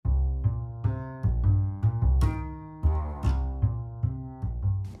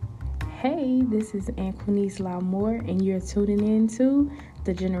Hey, this is Anquinice Lamoore, and you're tuning in to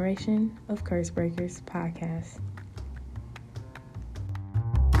the Generation of Curse Breakers podcast.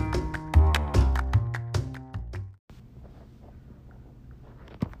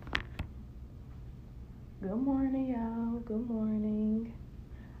 Good morning, y'all. Good morning.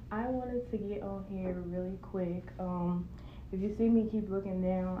 I wanted to get on here really quick. If you see me keep looking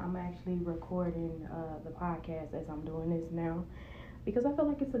down, I'm actually recording the podcast as I'm doing this now because I feel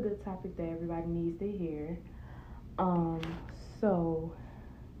like it's a good topic that everybody needs to hear. So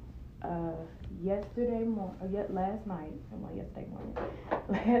last night,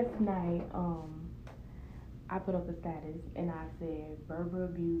 I put up a status and I said verbal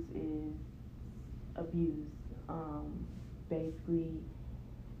abuse is abuse. Basically,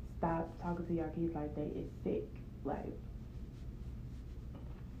 stop talking to your kids like they is sick. Like,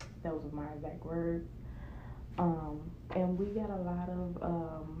 those were my exact words. And we got a lot of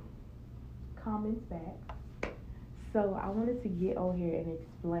comments back. So I wanted to get on here and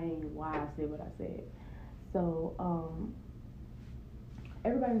explain why I said what I said. So,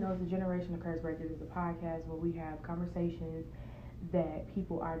 everybody knows the Generation of Curse Breakers is a podcast where we have conversations that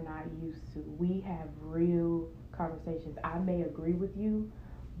people are not used to. We have real conversations. I may agree with you,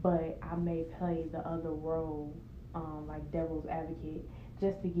 but I may play the other role, like devil's advocate,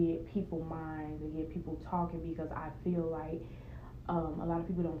 just to get people minds and get people talking, because I feel like a lot of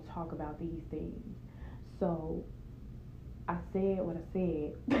people don't talk about these things. So I said what I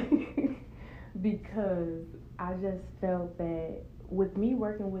said because I just felt that with me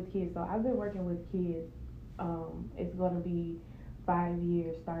working with kids, so I've been working with kids, it's going to be 5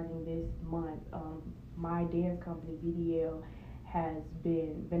 years starting this month. My dance company, VDL, has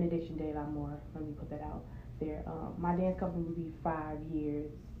been Benediction de l'Amour. Let me put that out there. My dance company will be 5 years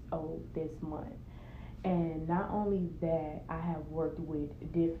old this month. And not only that, I have worked with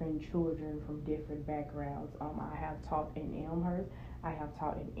different children from different backgrounds. I have taught in Elmhurst, I have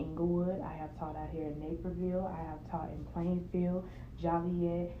taught in Inglewood, I have taught out here in Naperville, I have taught in Plainfield,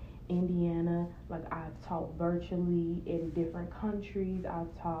 Joliet, Indiana. Like, I've taught virtually in different countries.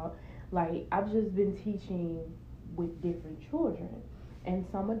 I've just been teaching with different children and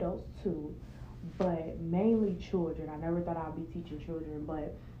some adults too, but mainly children. I never thought I'd be teaching children,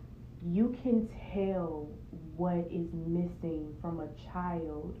 but you can tell what is missing from a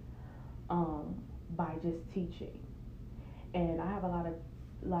child by just teaching. And I have a lot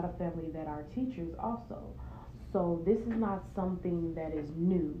of family that are teachers also. So this is not something that is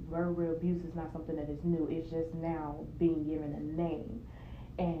new. Verbal abuse is not something that is new. It's just now being given a name.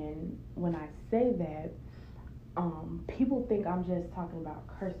 And when I say that, people think I'm just talking about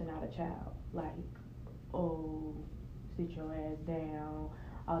cursing out a child. Like, oh, sit your ass down,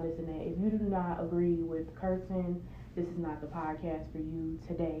 all this and that. If you do not agree with cursing, this is not the podcast for you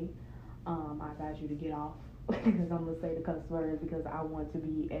today. I advise you to get off because I'm going to say the cuss words because I want to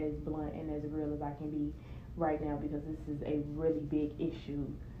be as blunt and as real as I can be right now, because this is a really big issue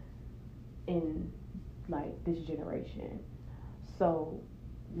in, like, this generation. So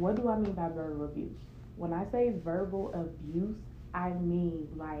what do I mean by verbal abuse? When I say verbal abuse, I mean,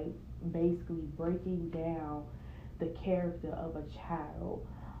 like, basically breaking down the character of a child,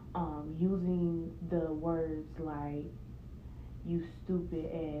 using the words like, you stupid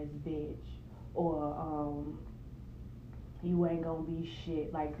ass bitch, or you ain't gonna be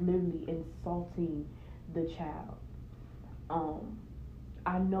shit, like literally insulting the child.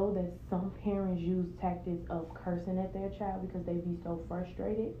 I know that some parents use tactics of cursing at their child because they be so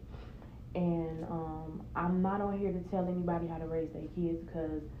frustrated. And I'm not on here to tell anybody how to raise their kids,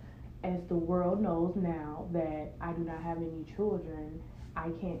 because as the world knows now that I do not have any children,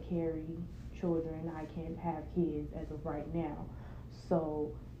 I can't carry children, I can't have kids as of right now.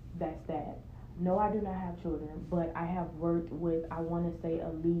 So that's that. No, I do not have children, but I have worked with, I want to say,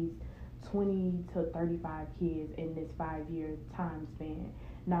 at least 20 to 35 kids in this 5-year time span.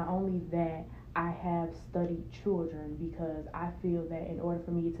 Not only that, I have studied children because I feel that in order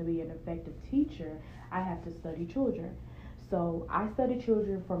for me to be an effective teacher, I have to study children. So I study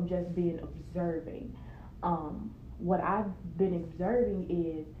children from just being observing. What I've been observing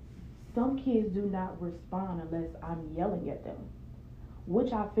is some kids do not respond unless I'm yelling at them,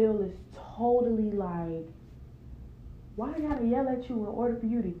 which I feel is totally like, why I gotta yell at you in order for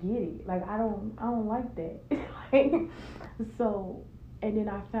you to get it? Like, I don't like that. So, and then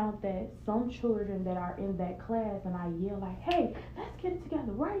I found that some children that are in that class and I yell like, hey, let's get it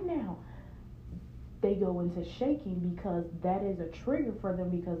together right now, they go into shaking because that is a trigger for them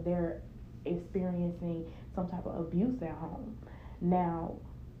because they're experiencing some type of abuse at home. Now,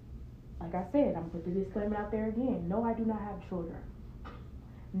 like I said, I'm putting the disclaimer out there again. No, I do not have children.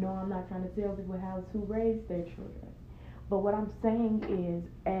 No, I'm not trying to tell people how to raise their children. But what I'm saying is,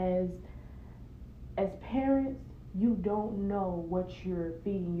 as parents, you don't know what you're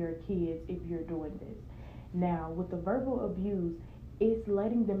feeding your kids if you're doing this. Now, with the verbal abuse, it's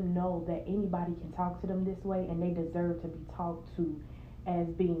letting them know that anybody can talk to them this way and they deserve to be talked to as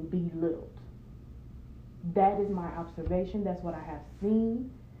being belittled. That is my observation. That's what I have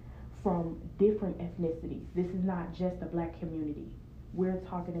seen from different ethnicities. This is not just the black community. We're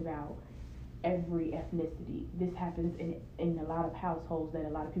talking about every ethnicity. This happens in a lot of households that a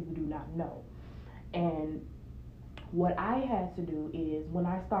lot of people do not know. And what I had to do is when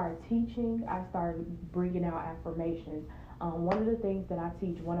I started teaching, I started bringing out affirmations. One of the things that I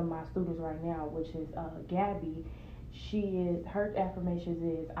teach one of my students right now, which is Gabby, her affirmations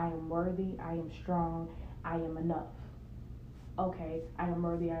is, I am worthy, I am strong, I am enough. Okay, I am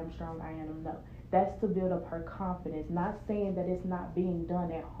worthy, I am strong, I am enough. That's to build up her confidence. Not saying that it's not being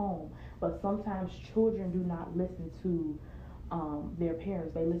done at home, but sometimes children do not listen to their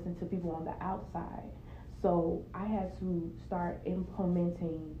parents. They listen to people on the outside. So I had to start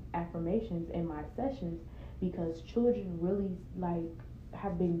implementing affirmations in my sessions because children really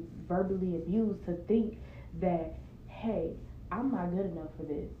have been verbally abused to think that, hey, I'm not good enough for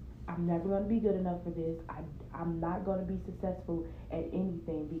this. I'm never going to be good enough for this. I'm not going to be successful at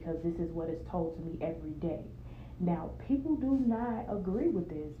anything because this is what is told to me every day. Now, people do not agree with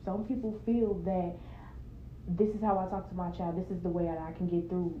this. Some people feel that this is how I talk to my child. This is the way that I can get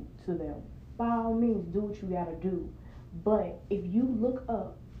through to them. By all means, do what you got to do. But if you look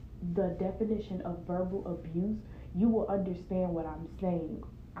up the definition of verbal abuse, you will understand what I'm saying.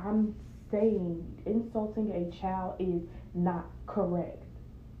 I'm saying insulting a child is not correct.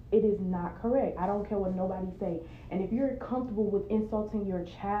 It is not correct. I don't care what nobody say. And if you're comfortable with insulting your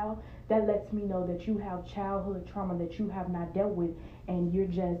child, that lets me know that you have childhood trauma that you have not dealt with, and you're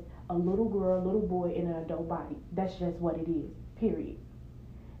just a little girl, little boy in an adult body. That's just what it is, period.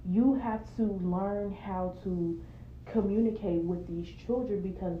 You have to learn how to communicate with these children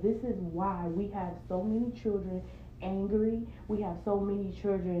because this is why we have so many children angry. We have so many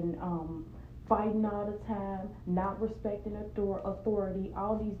children fighting all the time, not respecting authority,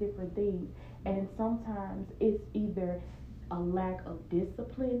 all these different things. And sometimes it's either a lack of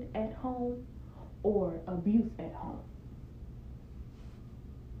discipline at home or abuse at home.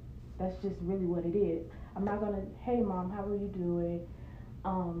 That's just really what it is. I'm not gonna, hey mom, how are you doing?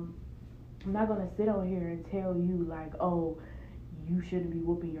 I'm not gonna sit on here and tell you like, oh, you shouldn't be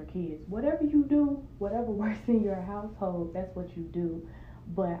whooping your kids. Whatever you do, whatever works in your household, that's what you do.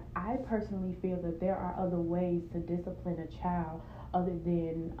 But I personally feel that there are other ways to discipline a child other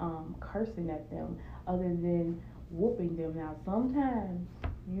than cursing at them, other than whooping them. Now, sometimes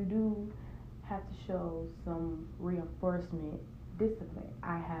you do have to show some reinforcement discipline.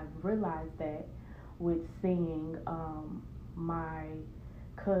 I have realized that with seeing my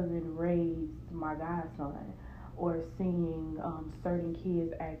cousin raise my godson, or seeing certain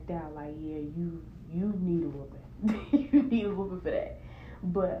kids act out like, yeah, you need a whooping. You need a whooping for that.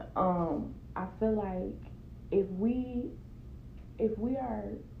 But I feel like if we are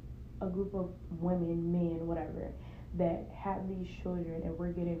a group of women, men, whatever, that have these children and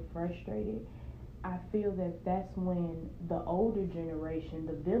we're getting frustrated, I feel that that's when the older generation,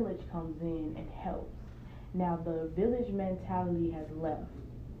 the village, comes in and helps. Now, the village mentality has left.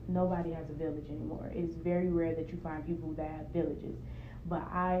 Nobody has a village anymore. It's very rare that you find people that have villages. But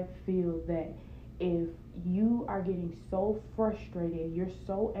I feel that if you are getting so frustrated, you're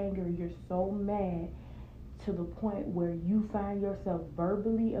so angry, you're so mad to the point where you find yourself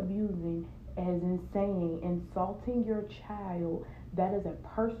verbally abusing, as in saying, insulting your child, that is a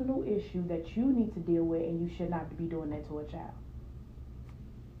personal issue that you need to deal with, and you should not be doing that to a child.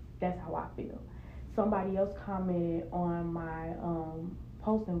 That's how I feel. Somebody else commented on my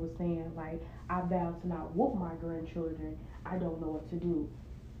post and was saying, like, I vow to not whoop my grandchildren. I don't know what to do.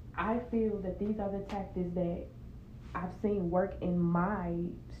 I feel that these are the tactics that I've seen work in my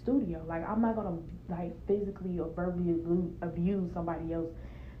studio. Like, I'm not gonna like physically or verbally abuse somebody else's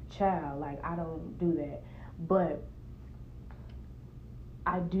child. Like, I don't do that. But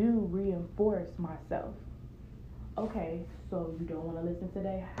I do reinforce myself. Okay, so you don't want to listen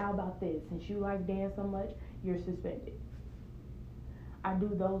today? How about this? Since you like dance so much, you're suspended. I do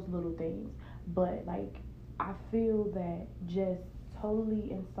those little things. But like, I feel that just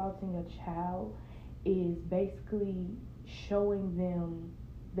totally insulting a child is basically showing them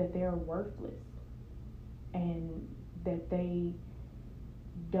that they're worthless and that they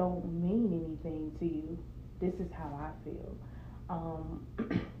don't mean anything to you. This is how I feel.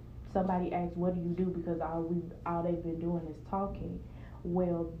 Somebody asked, what do you do? Because all they've been doing is talking.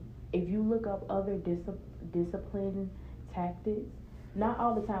 Well, if you look up other discipline tactics, not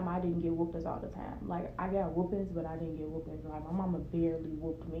all the time I didn't get whoopings all the time. Like, I got whoopings, but I didn't get whoopings. Like, my mama barely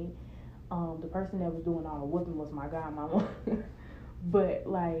whooped me. The person that was doing all the whooping was my godmama. But,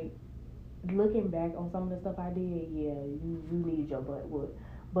 like, looking back on some of the stuff I did, yeah, you need your butt whooped.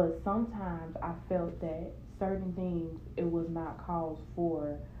 But sometimes I felt that certain things, it was not cause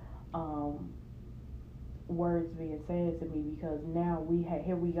for words being said to me, because now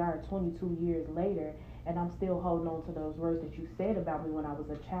here we are 22 years later, and I'm still holding on to those words that you said about me when I was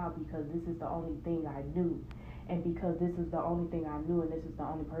a child, because this is the only thing I knew. And because this is the only thing I knew, and this is the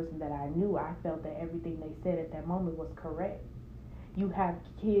only person that I knew, I felt that everything they said at that moment was correct. You have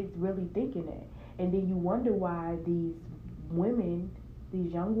kids really thinking that. And then you wonder why these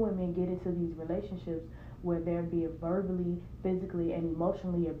young women get into these relationships where they're being verbally, physically, and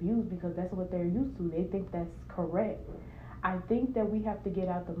emotionally abused, because that's what they're used to. They think that's correct. I think that we have to get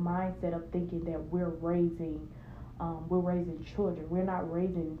out the mindset of thinking that we're raising children. We're not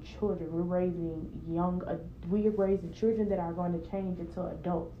raising children. We're raising children that are going to change into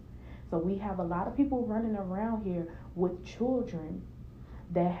adults. So we have a lot of people running around here with children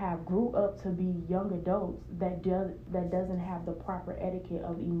that have grew up to be young adults that doesn't have the proper etiquette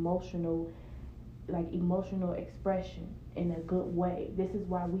of emotional expression in a good way. This is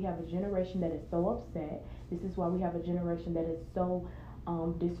why we have a generation that is so upset. This is why we have a generation that is so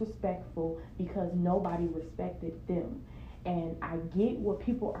disrespectful, because nobody respected them. And I get what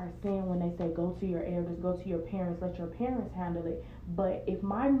people are saying when they say go to your elders, go to your parents, let your parents handle it. But if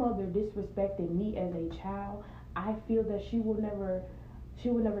my mother disrespected me as a child, I feel that she will never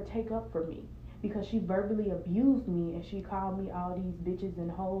take up for me, because she verbally abused me and she called me all these bitches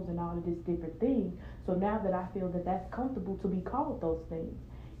and hoes and all of these different things. So now that I feel that that's comfortable to be called those things,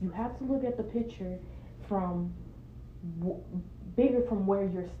 you have to look at the picture from bigger from where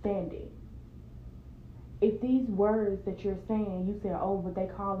you're standing. If these words that you're saying, you say, oh, but they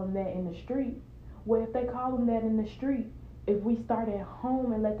call them that in the street. Well, if they call them that in the street, if we start at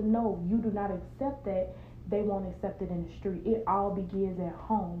home and let them know you do not accept that, they won't accept it in the street. It all begins at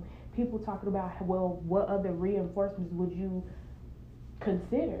home. People talking about, well, what other reinforcements would you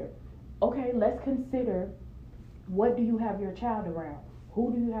consider? Okay, let's consider, what do you have your child around?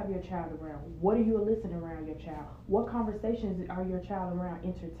 Who do you have your child around? What are you eliciting around your child? What conversations are your child around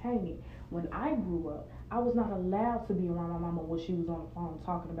entertaining? When I grew up, I was not allowed to be around my mama when she was on the phone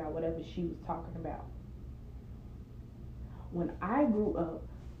talking about whatever she was talking about. When I grew up,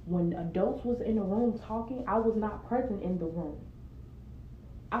 when adults was in the room talking, I was not present in the room.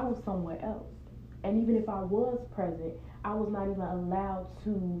 I was somewhere else. And even if I was present, I was not even allowed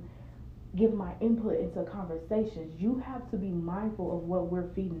to give my input into conversations. You have to be mindful of what we're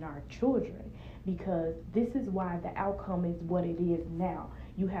feeding our children, because this is why the outcome is what it is now.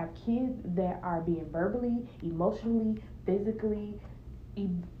 You have kids that are being verbally, emotionally, physically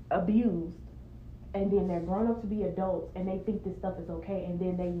abused, and then they're grown up to be adults and they think this stuff is okay, and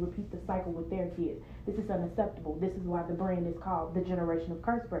then they repeat the cycle with their kids. This is unacceptable. This is why the brand is called the generation of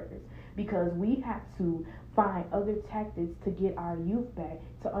curse breakers, because we have to find other tactics to get our youth back,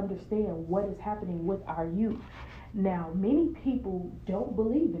 to understand what is happening with our youth. Now, many people don't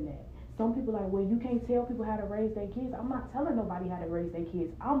believe in that. Some people are like, well, you can't tell people how to raise their kids. I'm not telling nobody how to raise their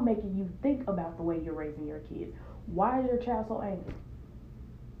kids. I'm making you think about the way you're raising your kids. Why is your child so angry?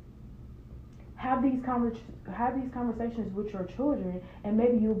 Have these conversations with your children, and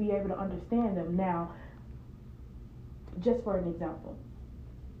maybe you'll be able to understand them. Now, just for an example,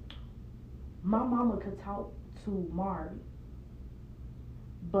 my mama could talk to Mari,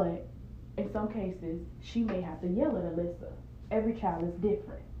 but in some cases, she may have to yell at Alyssa. Every child is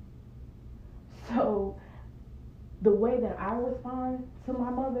different. So the way that I respond to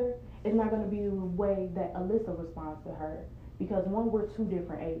my mother is not going to be the way that Alyssa responds to her, because one, we're two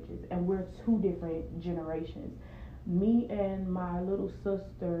different ages and we're two different generations. Me and my little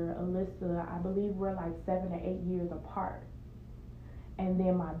sister Alyssa, I believe we're like 7 or 8 years apart. And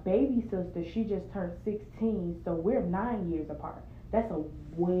then my baby sister, she just turned 16, so we're 9 years apart. That's a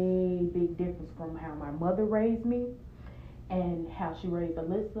way big difference from how my mother raised me and how she raised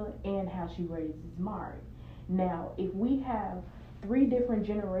Alyssa and how she raises Mari. Now, if we have 3 different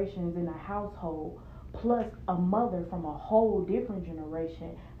generations in a household, plus a mother from a whole different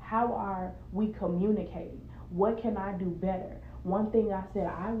generation, how are we communicating? What can I do better? One thing I said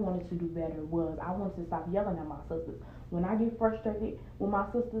I wanted to do better was I wanted to stop yelling at my sisters. When I get frustrated with my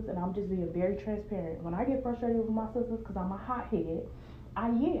sisters, and I'm just being very transparent, when I get frustrated with my sisters because I'm a hothead, I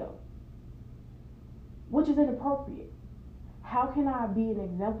yell, which is inappropriate. How can I be an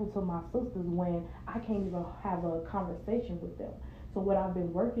example to my sisters when I can't even have a conversation with them? So what I've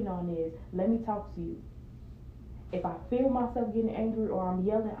been working on is, let me talk to you. If I feel myself getting angry or I'm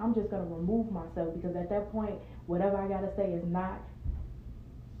yelling, I'm just going to remove myself, because at that point, whatever I got to say is not,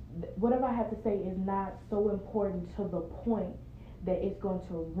 whatever I have to say is not so important to the point that it's going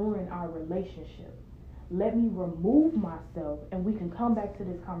to ruin our relationship. Let me remove myself and we can come back to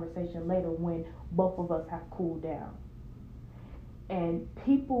this conversation later when both of us have cooled down. And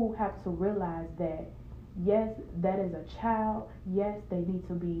people have to realize that, yes, that is a child. Yes, they need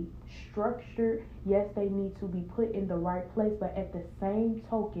to be structured. Yes, they need to be put in the right place. But at the same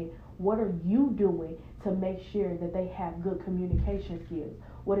token, what are you doing to make sure that they have good communication skills?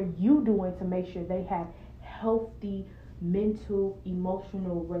 What are you doing to make sure they have healthy mental,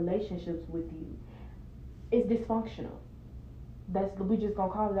 emotional relationships with you? It's dysfunctional. We just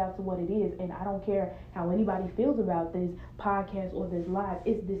gonna call it out to what it is. And I don't care how anybody feels about this podcast or this live.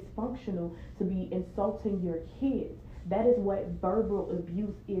 It's dysfunctional to be insulting your kids. That is what verbal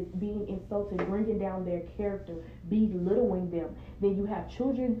abuse is: being insulted, bringing down their character, belittling them. Then you have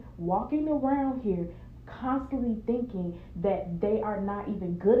children walking around here constantly thinking that they are not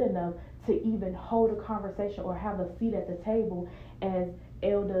even good enough to even hold a conversation or have a seat at the table. As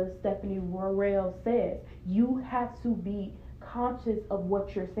Elder Stephanie Worrell says, you have to be conscious of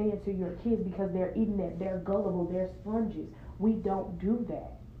what you're saying to your kids, because they're eating it. They're gullible. They're sponges. We don't do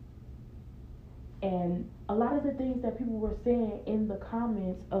that. And a lot of the things that people were saying in the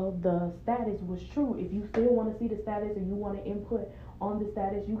comments of the status was true. If you still want to see the status and you want to input on the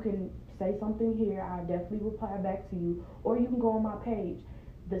status, you can say something here. I'll definitely reply back to you. Or you can go on my page.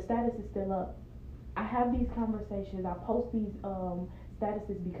 The status is still up. I have these conversations. I post these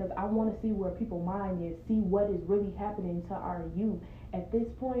statuses because I want to see where people's mind is, see what is really happening to our youth. At this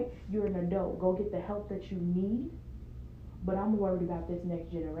point, you're an adult. Go get the help that you need. But I'm worried about this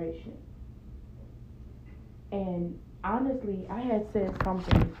next generation. And honestly, I had said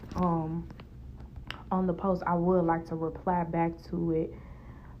something on the post. I would like to reply back to it.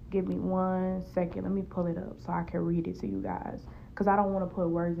 Give me 1 second. Let me pull it up so I can read it to you guys, because I don't want to put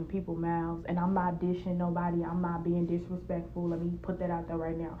words in people's mouths. And I'm not dishing nobody. I'm not being disrespectful. Let me put that out there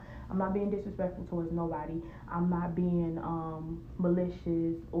right now. I'm not being disrespectful towards nobody. I'm not being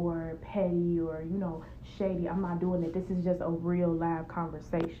malicious or petty or, shady. I'm not doing it. This is just a real live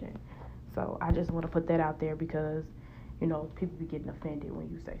conversation. So I just want to put that out there because, people be getting offended when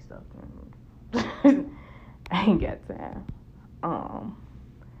you say something. I ain't got time.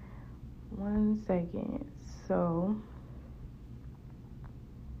 1 second. So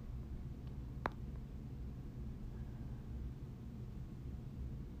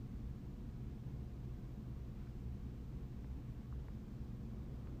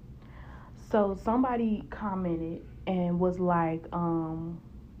somebody commented and was like,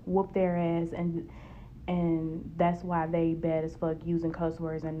 whoop their ass, and that's why they bad as fuck using cuss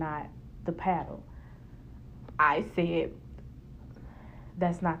words and not the paddle. I said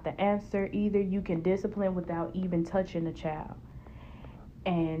that's not the answer either. You can discipline without even touching a child.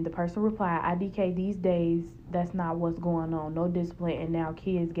 And the person replied, IDK, these days that's not what's going on. No discipline, and now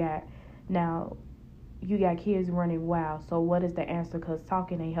you got kids running wild. So what is the answer? Because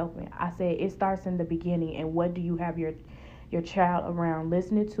talking ain't helping. I said it starts in the beginning. And what do you have your child around?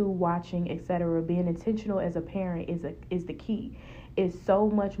 Listening to, watching, etc. Being intentional as a parent is the key. It's so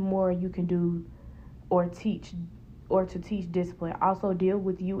much more you can do or to teach discipline. Also deal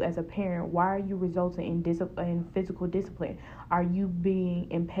with you as a parent. Why are you resulting in physical discipline? Are you being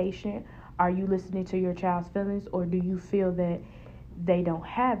impatient? Are you listening to your child's feelings, or do you feel that they don't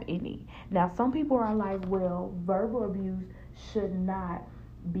have any? Now, some people are like, well, verbal abuse should not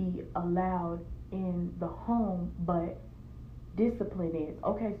be allowed in the home, but discipline is.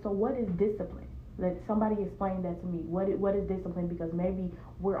 Okay, so what is discipline? Let somebody explain that to me. What is discipline? Because maybe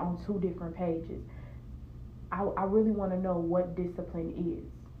we're on two different pages. I really want to know what discipline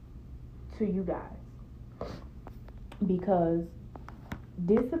is to you guys. Because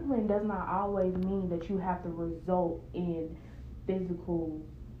discipline does not always mean that you have to result in physical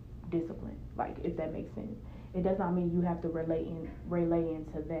discipline, like, if that makes sense. It does not mean you have to relay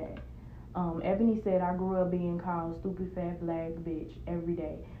into that. Ebony said, I grew up being called stupid fat black bitch every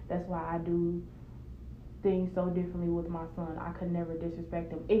day. That's why I do things so differently with my son. I could never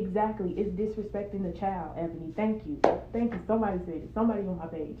disrespect him. Exactly. It's disrespecting the child, Ebony. Thank you. Somebody said it. Somebody on my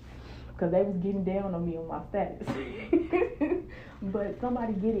page. Because they was getting down on me on my status. But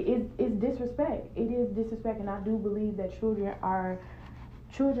somebody get it. It's disrespect. It is disrespect. And I do believe that children are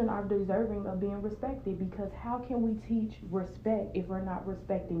deserving of being respected, because how can we teach respect if we're not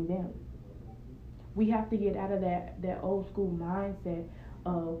respecting them? We have to get out of that old school mindset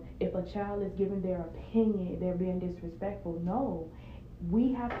of, if a child is giving their opinion, they're being disrespectful. No,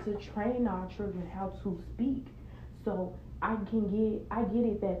 we have to train our children how to speak. So I get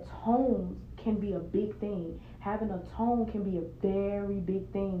it that tones can be a big thing. Having a tone can be a very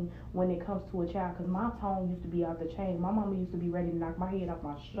big thing when it comes to a child. Cause my tone used to be out the chain. My mama used to be ready to knock my head off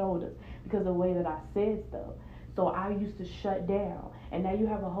my shoulders because of the way that I said stuff. So I used to shut down. And now you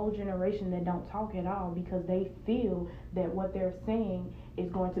have a whole generation that don't talk at all because they feel that what they're saying is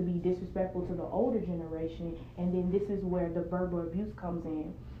going to be disrespectful to the older generation. And then this is where the verbal abuse comes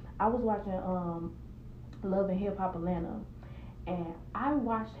in. I was watching Love and Hip Hop Atlanta, and I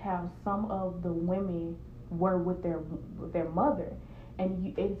watched how some of the women were with their mother,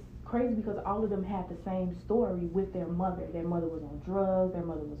 and it's crazy because all of them had the same story with their mother. Their mother was on drugs, their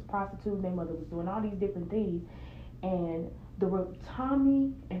mother was prostituting, their mother was doing all these different things, and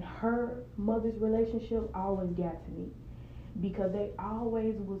Tommy and her mother's relationship always got to me because they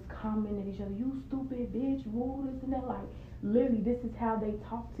always was commenting at each other, "You stupid bitch, woo, this and that." Like literally, this is how they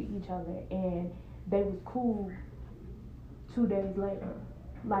talk to each other, and they was cool 2 days later.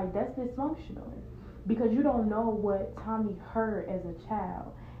 Like that's dysfunctional because you don't know what Tommy heard as a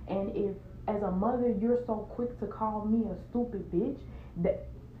child, and if as a mother you're so quick to call me a stupid bitch, that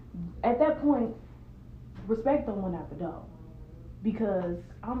at that point respect don't went out the door because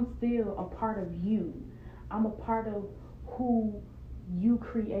I'm still a part of you. I'm a part of who you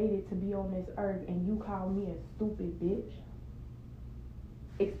created to be on this earth, and you call me a stupid bitch.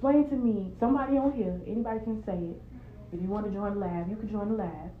 Explain to me, somebody on here, anybody can say it. If you want to join the laugh, you can join the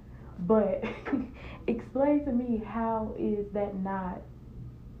laugh. But explain to me, how is that not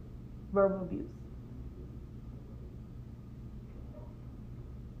verbal abuse?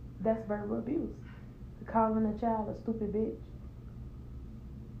 That's verbal abuse. Calling a child a stupid bitch.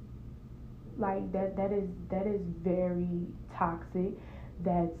 Like that is very toxic.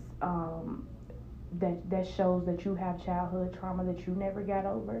 That's that shows that you have childhood trauma that you never got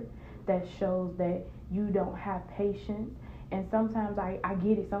over. That shows that you don't have patience. And sometimes I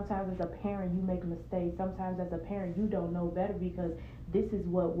get it. Sometimes as a parent you make mistakes. Sometimes as a parent you don't know better because this is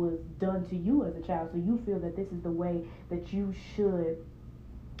what was done to you as a child. So you feel that this is the way that you should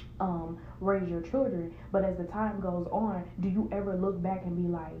raise your children. But as the time goes on, do you ever look back and be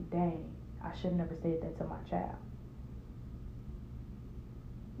like, dang, I should have never said that to my child?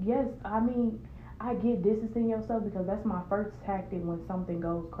 Yes, I mean, I get distancing yourself because that's my first tactic when something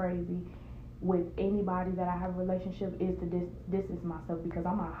goes crazy with anybody that I have a relationship is to distance myself because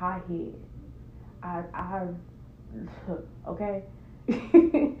I'm a hothead. I okay?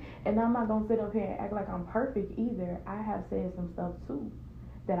 And I'm not going to sit up here and act like I'm perfect either. I have said some stuff too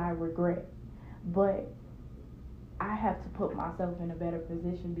that I regret. But I have to put myself in a better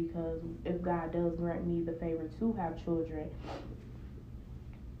position because if God does grant me the favor to have children,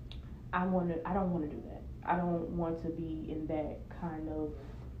 I don't want to do that. I don't want to be in that kind of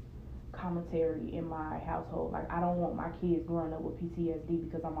commentary in my household. Like I don't want my kids growing up with PTSD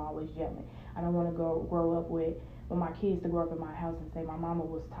because I'm always yelling. I don't want to grow up with my kids to grow up in my house and say my mama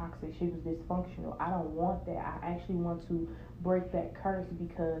was toxic, she was dysfunctional. I don't want that. I actually want to break that curse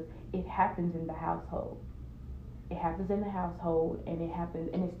because it happens in the household. It happens in the household, and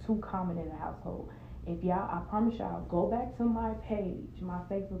it's too common in the household. If y'all, I promise y'all, go back to my page, my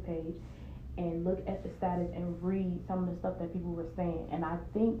Facebook page, and look at the status and read some of the stuff that people were saying. And I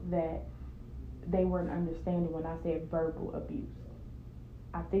think that they weren't understanding when I said verbal abuse.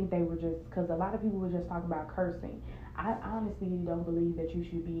 I think they were just, because a lot of people were just talking about cursing. I honestly don't believe that you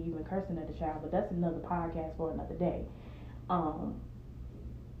should be even cursing at a child, but that's another podcast for another day.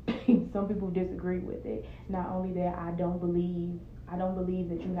 Some people disagree with it. Not only that, I don't believe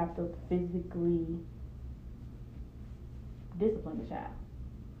that you have to physically discipline a child.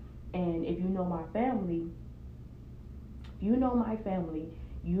 And if you know my family, you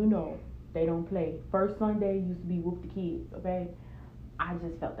know they don't play. First Sunday used to be whoop the kids, okay? I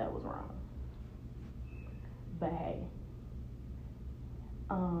just felt that was wrong. But hey,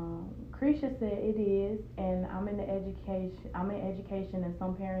 Krisha said it is, and I'm in education, and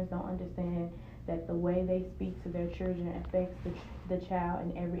some parents don't understand that the way they speak to their children affects the child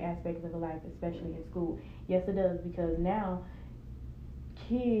in every aspect of their life, especially in school. Yes, it does, because now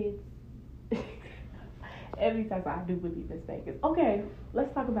kids, every time I do believe in spankings. Okay,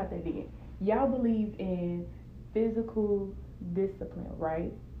 let's talk about that again. Y'all believe in physical discipline,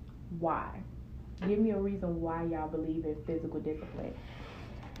 right? Why? Give me a reason why y'all believe in physical discipline.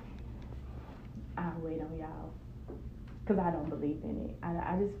 I'll wait on y'all, because I don't believe in it.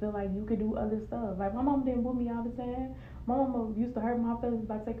 I just feel like you could do other stuff. Like, my mom didn't whoop me all the time. My mama used to hurt my feelings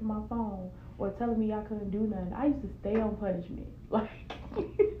by taking my phone or telling me I couldn't do nothing. I used to stay on punishment. Like,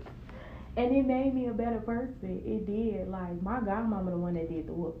 And it made me a better person. It did. Like my godmama, the one that did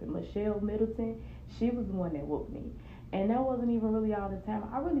the whooping, Michelle Middleton, she was the one that whooped me. And that wasn't even really all the time.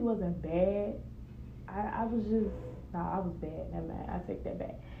 I really wasn't bad. I was just no, I was bad. Never mind. I take that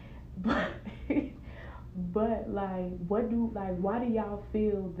back. But but like, why do y'all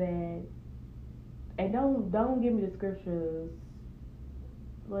feel that? And don't give me the scriptures.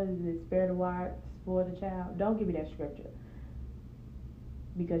 What is it? Spare the rod, spoil the child. Don't give me that scripture,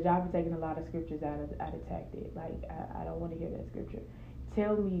 because y'all be taking a lot of scriptures out of tactic. Like I don't want to hear that scripture.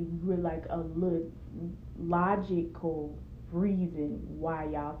 Tell me like a logical reason why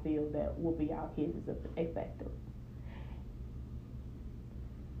y'all feel that whooping y'all kids is effective.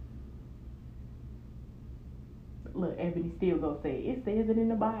 Look, Ebony still gonna say it says it in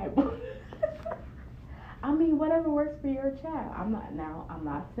the Bible. I mean, whatever works for your child. I'm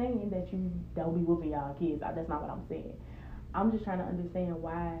not saying that you don't be whooping y'all kids. That's not what I'm saying. I'm just trying to understand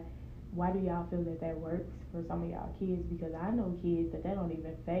why do y'all feel that works for some of y'all kids? Because I know kids that don't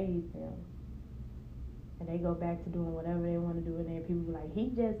even faze them, and they go back to doing whatever they want to do, and then people be like, he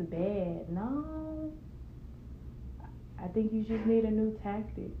just bad. No, I think you just need a new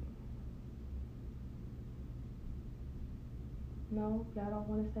tactic. No, y'all don't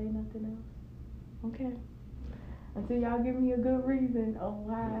want to say nothing else? Okay. Until y'all give me a good reason on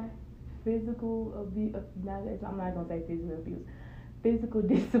why physical abuse, I'm not going to say physical abuse, physical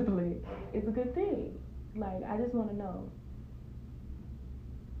discipline is a good thing. Like, I just want to know.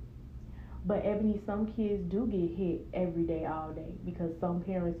 But Ebony, some kids do get hit every day, all day, because some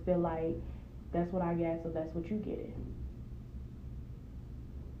parents feel like that's what I got, so that's what you get it.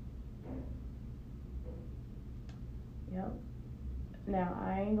 Yep. Now,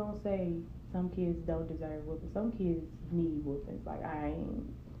 I ain't gonna say some kids don't deserve whooping. Some kids need whoopings. Like, I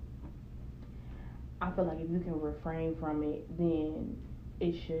feel like if you can refrain from it, then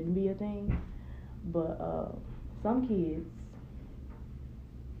it shouldn't be a thing. But some kids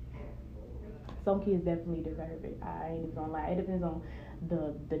definitely deserve it. I ain't even gonna lie. It depends on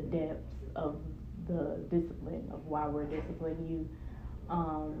the depths of the discipline, of why we're disciplining you.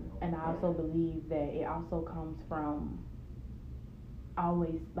 And I also believe that it also comes from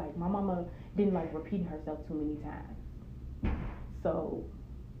always, like, my mama didn't like repeating herself too many times. So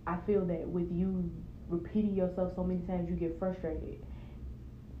I feel that with you repeating yourself so many times, you get frustrated.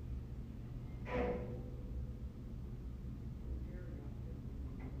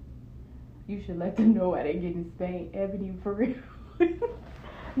 You should let them know why they're getting spanked, Ebony, for real.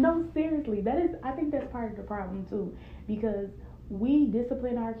 No, seriously, I think that's part of the problem too, because we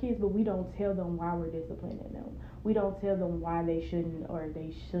discipline our kids, but we don't tell them why we're disciplining them. We don't tell them why they shouldn't or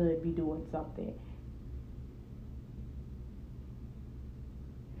they should be doing something.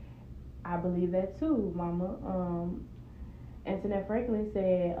 I believe that too, Mama. Antoinette Franklin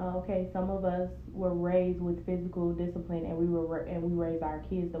said, "Okay, some of us were raised with physical discipline, and we raised our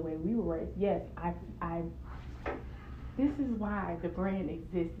kids the way we were raised." Yes, I. This is why the brand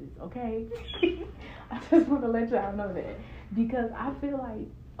exists. Okay, I just want to let y'all know that, because I feel like,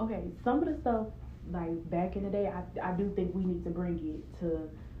 okay, some of the stuff like back in the day, I do think we need to bring it to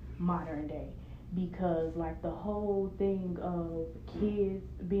modern day, because like the whole thing of kids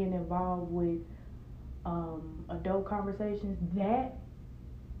being involved with adult conversations, that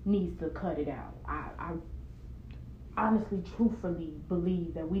needs to cut it out. I honestly, truthfully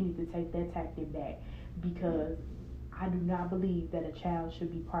believe that we need to take that tactic back, because I do not believe that a child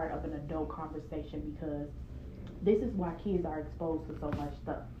should be part of an adult conversation, because this is why kids are exposed to so much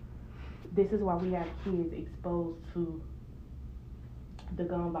stuff. This is why we have kids exposed to the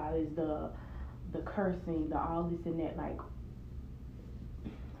gun violence, the cursing, the all this and that. Like,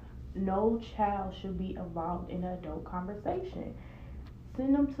 no child should be involved in an adult conversation.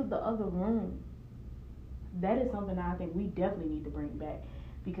 Send them to the other room. That is something I think we definitely need to bring back,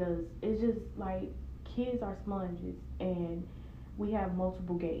 because it's just like, kids are sponges, and we have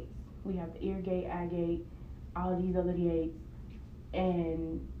multiple gates. We have the ear gate, eye gate, all these other gates,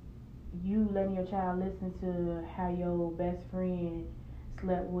 and you letting your child listen to how your best friend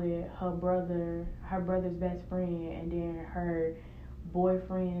slept with her brother's best friend, and then her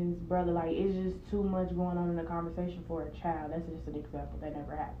boyfriend's brother. Like, it's just too much going on in the conversation for a child. That's just an example. That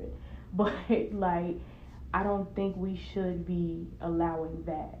never happened. But like, I don't think we should be allowing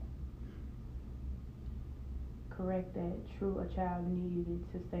that. Correct that. True, a child needed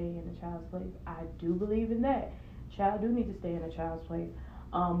to stay in a child's place. I do believe in that. Child do need to stay in a child's place.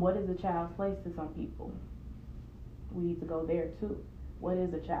 What is a child's place to some people? We need to go there too. What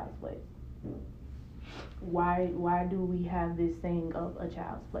is a child's place? Why do we have this thing of a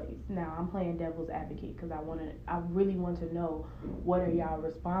child's place? Now I'm playing devil's advocate because I really want to know, what are y'all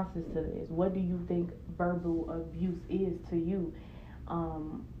responses to this? What do you think verbal abuse is to you?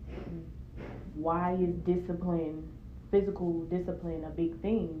 Um, why is physical discipline, a big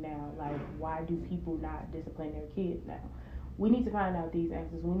thing now? Like, why do people not discipline their kids now? We need to find out these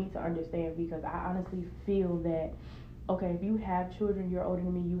answers. We need to understand, because I honestly feel that, okay, if you have children, you're older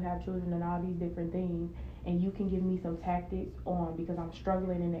than me, you have children and all these different things, and you can give me some tactics on, because I'm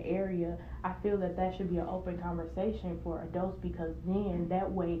struggling in the area, I feel that that should be an open conversation for adults, because then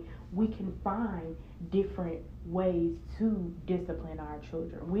that way we can find different ways to discipline our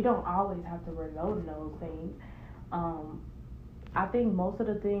children. We don't always have to resort to those things. I think most of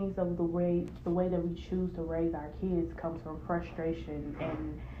the things of the way that we choose to raise our kids comes from frustration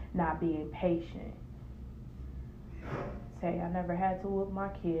and not being patient. Say, I never had to whoop my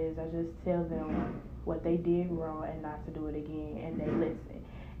kids. I just tell them what they did wrong and not to do it again, and they listen.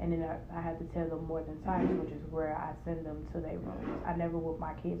 And then I had to tell them more than twice, which is where I send them to their rooms. I never whoop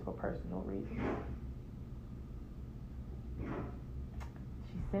my kids for personal reasons.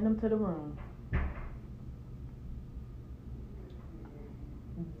 She sent them to the room.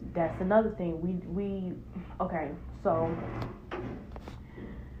 That's another thing. We okay, so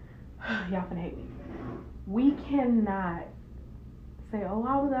y'all finna hate me. We cannot say, oh,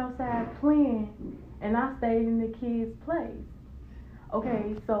 I was outside playing and I stayed in the kids' place.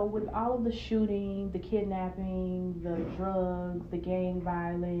 Okay, so with all of the shooting, the kidnapping, the drugs, the gang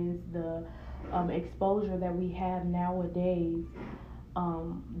violence, the exposure that we have nowadays,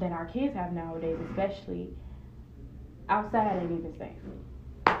 that our kids have nowadays especially, outside ain't even safe.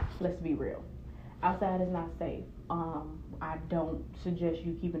 Let's be real. Outside is not safe. I don't suggest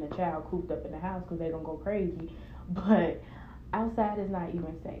you keeping a child cooped up in the house because they're going to go crazy. But outside is not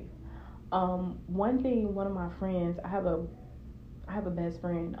even safe. One thing, one of my friends, I have a best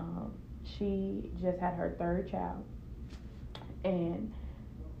friend. She just had her third child. And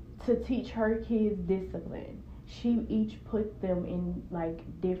to teach her kids discipline, she each put them in like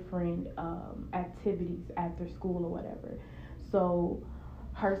different activities after school or whatever. So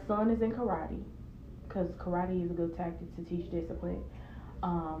her son is in karate, because karate is a good tactic to teach discipline.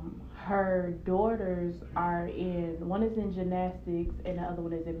 Her daughters are one is in gymnastics and the other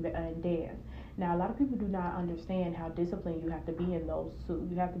one is in dance. Now, a lot of people do not understand how disciplined you have to be in those two.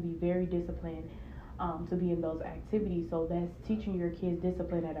 You have to be very disciplined to be in those activities. So that's teaching your kids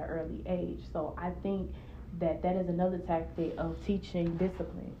discipline at an early age. So I think that is another tactic of teaching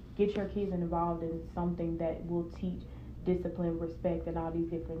discipline. Get your kids involved in something that will teach discipline, respect, and all these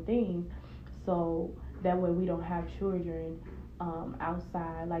different things. So that way we don't have children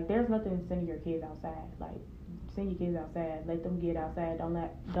outside. Like, there's nothing in sending your kids outside. Like, send your kids outside. Let them get outside.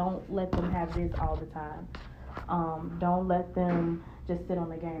 Don't let them have this all the time. Don't let them just sit on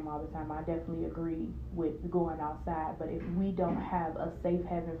the game all the time. I definitely agree with going outside. But if we don't have a safe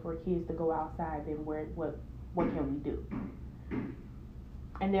haven for kids to go outside, then what can we do?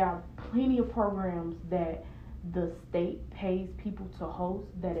 And there are plenty of programs that the state pays people to host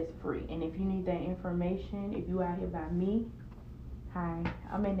that is free. And if you need that information, if you out here by me, hi,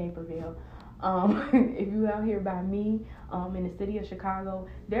 I'm in Naperville. If you out here by me, in the city of Chicago,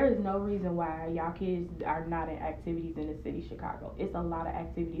 there is no reason why y'all kids are not in activities in the city of Chicago. It's a lot of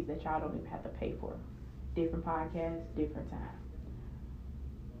activities that y'all don't even have to pay for. Different podcasts, different time.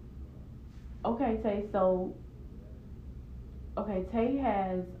 Okay, Tay, so Tay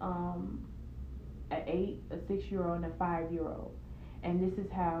has an 8, a 6-year-old, and a 5-year-old. And this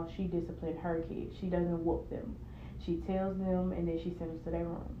is how she disciplined her kids. She doesn't whoop them. She tells them, and then she sends them to their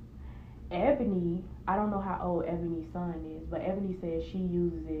room. Ebony, I don't know how old Ebony's son is, but Ebony says she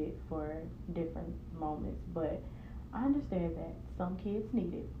uses it for different moments. But I understand that some kids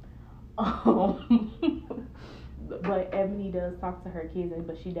need it. But Ebony does talk to her kids,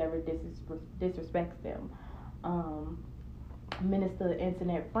 but she never disrespects them. Minister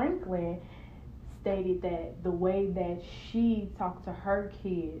Antoinette Franklin stated that the way that she talked to her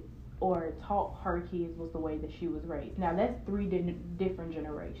kids or taught her kids was the way that she was raised. Now, that's 3 different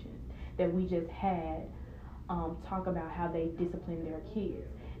generations that we just had talk about how they discipline their kids.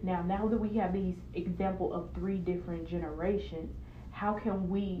 Now that we have these example of 3 different generations, how can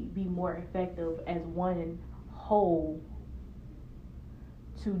we be more effective as one whole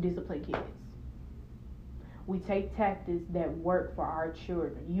to discipline kids? We take tactics that work for our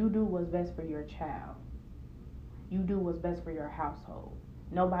children. You do what's best for your child. You do what's best for your household.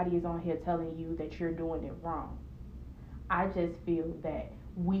 Nobody is on here telling you that you're doing it wrong. I just feel that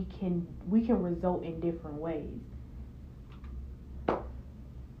we can result in different ways.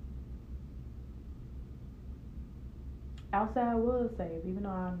 Outside was safe, even though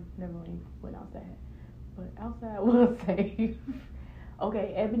I never really went outside. But outside was safe.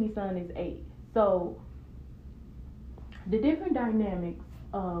 Okay, Ebony's son is 8. So the different dynamics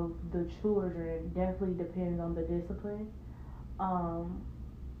of the children definitely depends on the discipline. Um,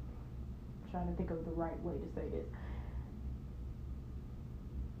 trying to think of the right way to say this.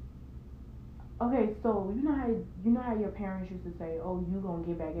 Okay, so you know how your parents used to say, "Oh, you gonna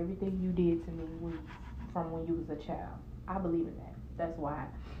get back everything you did to me from when you was a child." I believe in that. That's why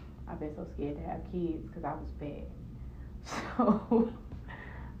I've been so scared to have kids because I was bad. So,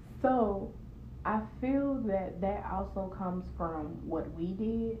 so I feel that that also comes from what we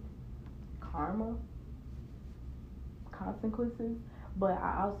did, karma, consequences. But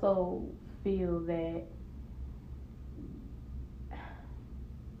I also feel that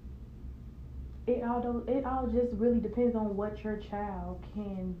it all just really depends on what your child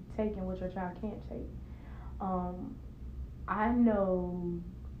can take and what your child can't take. Um, I know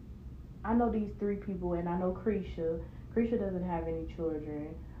I know these 3 people, and I know Creisha. Creisha doesn't have any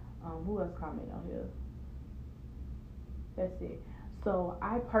children. Who else commented on here? That's it. So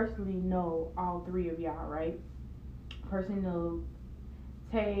I personally know all 3 of y'all, right? Personally know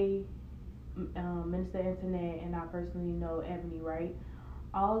Tay, Minister Internet, and I personally know Ebony, right?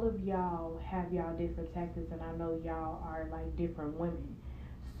 All of y'all have y'all different tactics, and I know y'all are like different women.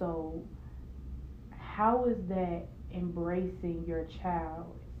 So how is that embracing your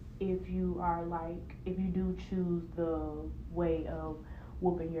child if you are like, if you do choose the way of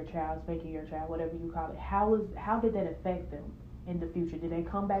whooping your child, spanking your child, whatever you call it? How did that affect them in the future? Did they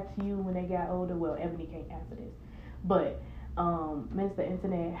come back to you when they got older? Well, Ebony can't answer this, but Mr.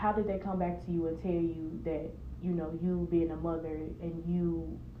 Internet, how did they come back to you and tell you that, you being a mother and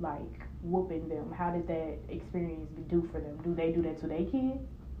you like whooping them? How did that experience do for them? Do they do that to their kids?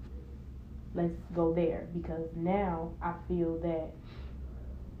 Let's go there, because now I feel that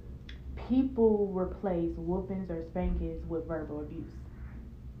people replace whoopings or spankings with verbal abuse.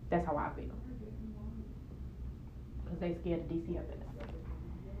 That's how I feel, because they scared of DCFS.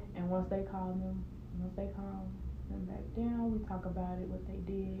 And once they calm them back down, we talk about it, what they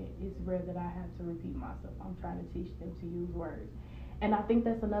did. It's rare that I have to repeat myself. I'm trying to teach them to use words, and I think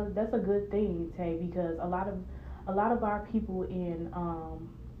that's a good thing, Tay, because a lot of our people in our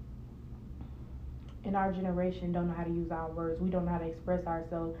generation don't know how to use our words. We don't know how to express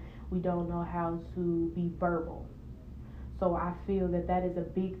ourselves. We don't know how to be verbal. So I feel that that is a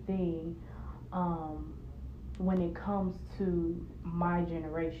big thing when it comes to my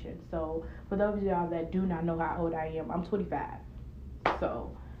generation. So for those of y'all that do not know how old I am, I'm 25.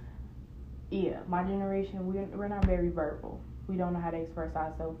 So yeah, my generation, we're not very verbal. We don't know how to express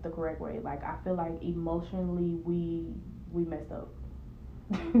ourselves the correct way. Like, I feel like emotionally we messed up.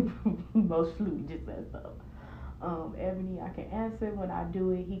 Emotionally we just messed up. Ebony, I can answer when I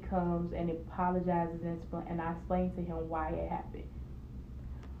do it. He comes and apologizes and I explain to him why it happened.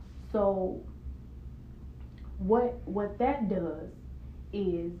 So what that does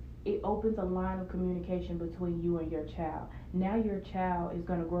is it opens a line of communication between you and your child. Now your child is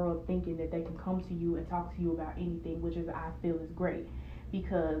going to grow up thinking that they can come to you and talk to you about anything, which is, I feel, is great,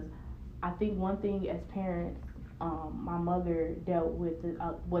 because I think one thing as parents, my mother dealt with this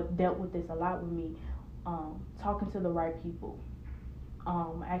a lot with me, talking to the right people,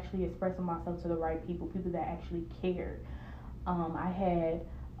 actually expressing myself to the right people that actually cared. I had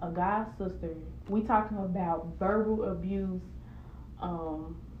a god sister. We talking about verbal abuse,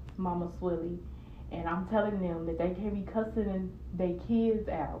 Mama Swilly, and I'm telling them that they can't be cussing their kids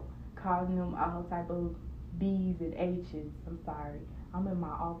out, calling them all type of B's and H's. I'm sorry. I'm in my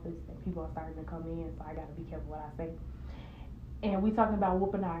office and people are starting to come in, so I gotta be careful what I say. And we talking about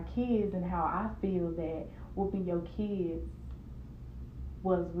whooping our kids and how I feel that whooping your kids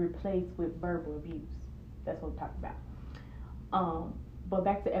was replaced with verbal abuse. That's what we're talking about. But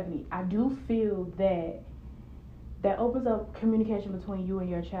back to Ebony, I do feel that opens up communication between you and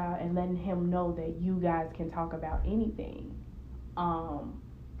your child and letting him know that you guys can talk about anything.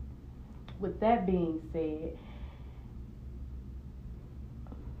 With that being said,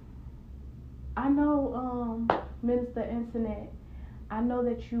 I know, Minister Internet, I know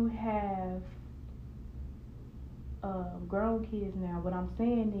that you have grown kids now. What I'm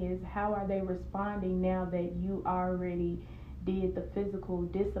saying is, how are they responding now that you already did the physical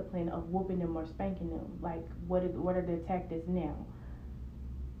discipline of whooping them or spanking them? Like, what are the tactics now?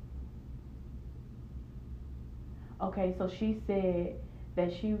 Okay, so she said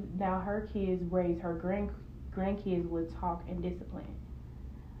that now her kids raise her grandkids with talk and discipline.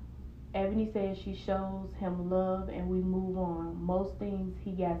 Ebony says she shows him love and we move on. Most things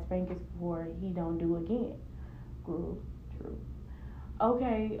he got spankings for, he don't do again. Groove. true.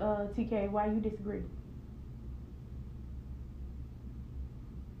 Okay, TK, why you disagree?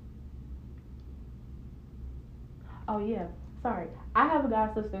 Oh yeah, sorry. I have a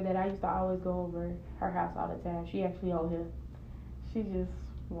god sister that I used to always go over her house all the time. She actually on here. She just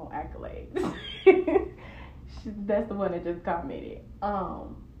won't accolades. That's the one that just commented.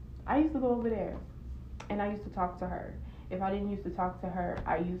 I used to go over there and I used to talk to her. If I didn't used to talk to her,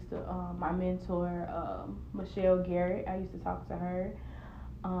 I used to my mentor, Michelle Garrett. I used to talk to her.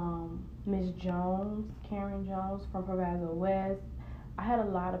 Miss Jones, Karen Jones from Proviso West. I had a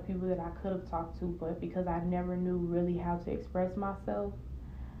lot of people that I could have talked to, but because I never knew really how to express myself,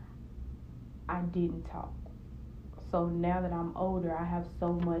 I didn't talk. So now that I'm older, I have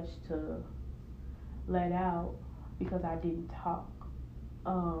so much to let out because I didn't talk.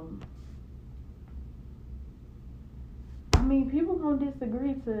 Um, I mean, people gonna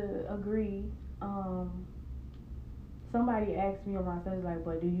disagree to agree. Um, Somebody asked me on my stage, like,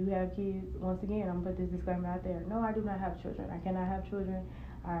 but do you have kids? Once again, I'm gonna put this disclaimer out there. No, I do not have children. I cannot have children.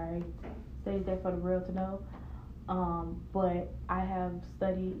 I state that for the world to know. But I have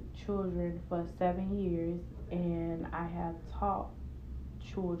studied children for 7 years, and I have taught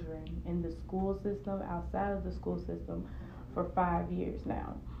children in the school system, outside of the school system, for 5 years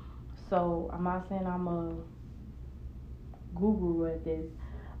now. So I'm not saying I'm a guru at this,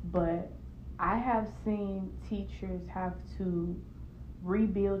 but I have seen teachers have to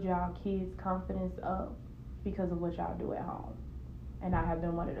rebuild y'all kids' confidence up because of what y'all do at home. And I have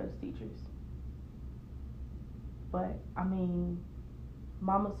been one of those teachers. But, I mean,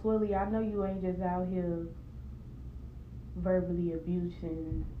 Mama Swilly, I know you ain't just out here verbally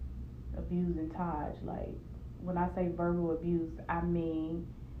abusing Taj. Like, when I say verbal abuse, I mean,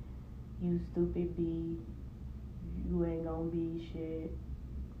 you stupid B, you ain't gonna be shit.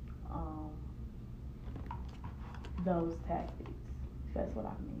 Those tactics. That's what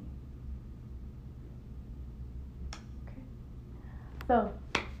I mean. Okay. So,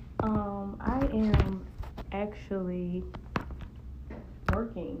 I am actually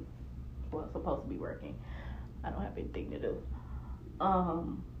working. Well, supposed to be working. I don't have anything to do.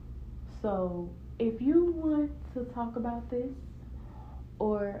 So if you want to talk about this,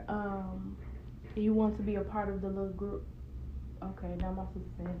 or you want to be a part of the little group. Okay, now my sister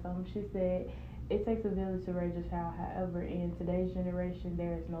saying something. She said, it takes a village to raise a child. However, in today's generation,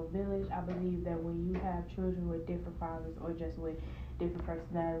 there is no village. I believe that when you have children with different fathers or just with different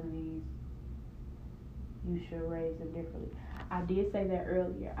personalities, you should raise them differently. I did say that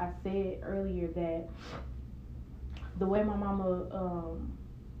earlier. I said earlier that the way my mama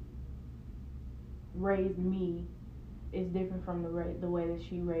raised me is different from the way that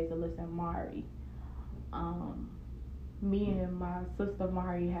she raised Alyssa and Mari. Me and my sister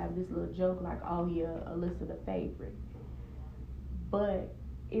Mari have this little joke like, oh yeah, Alyssa the favorite. But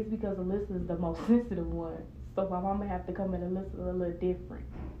it's because Alyssa is the most sensitive one. So my mama have to come at Alyssa a little different.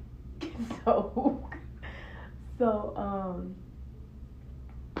 so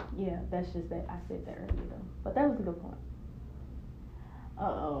yeah, that's just that. I said that earlier though. But that was a good point.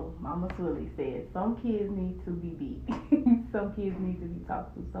 Mama Swilly said, some kids need to be beat. Some kids need to be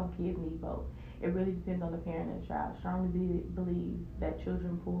talked to. Some kids need both. It really depends on the parent and the child. Strongly believe that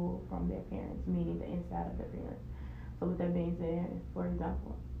children pull from their parents, meaning the inside of their parents. So with that being said, for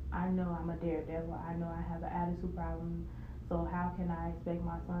example, I know I'm a daredevil. I know I have an attitude problem. So how can I expect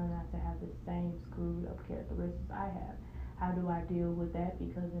my son not to have the same screwed up characteristics I have? How do I deal with that?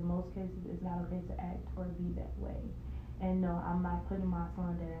 Because in most cases, it's not okay to act or be that way. And no, I'm not putting my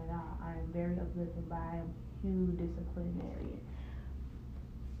son down at all. I am very uplifting, but I am a huge disciplinarian.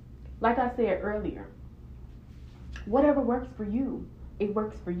 Like I said earlier, whatever works for you, it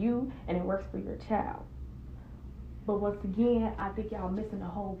works for you and it works for your child. But once again, I think y'all missing the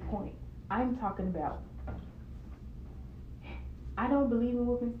whole point. I'm talking about, I don't believe in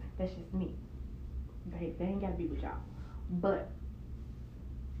whoopings, that's just me. Okay, they ain't gotta be with y'all. But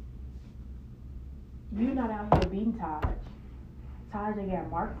you're not out here beating Taj. Taj ain't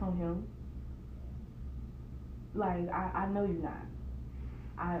got marks on him. Like, I know you're not.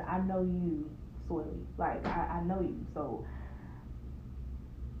 I know you, Swilly. Like, I know you. So,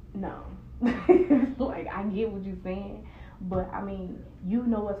 no. Like, I get what you're saying. But, I mean, you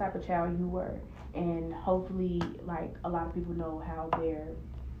know what type of child you were. And hopefully, like, a lot of people know how their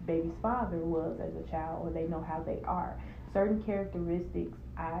baby's father was as a child, or they know how they are. Certain characteristics,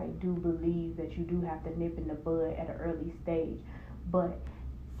 I do believe that you do have to nip in the bud at an early stage. But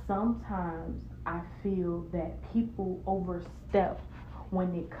sometimes I feel that people overstep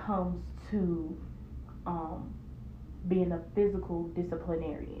when it comes to being a physical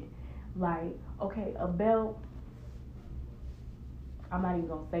disciplinarian. Like, okay, a belt, I'm not even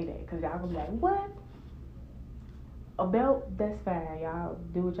gonna say that because y'all gonna be like, what? A belt, that's fine. Y'all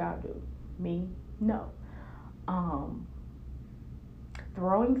do what y'all do. Me, no.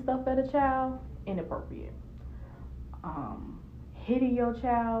 Throwing stuff at a child, inappropriate. Hitting your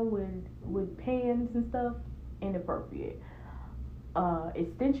child with pens and stuff, inappropriate.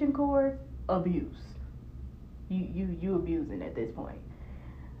 Extension cords, abuse. You abusing at this point.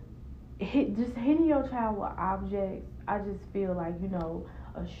 Just hitting your child with objects. I just feel like,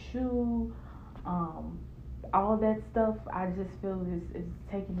 a shoe, all that stuff. I just feel is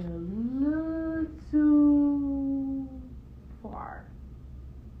taking it a little too far.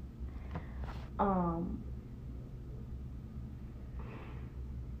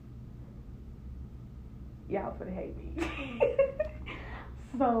 Y'all finna hate me.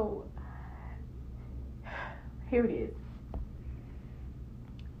 So here it is.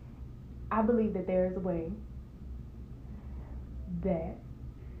 I believe that there is a way that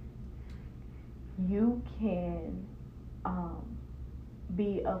you can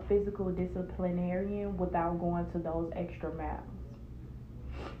be a physical disciplinarian without going to those extra miles.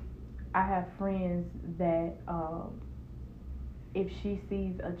 I have friends that if she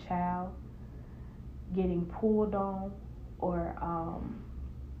sees a child getting pulled on or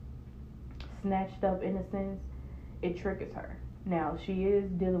snatched up, in a sense, it triggers her. Now, she is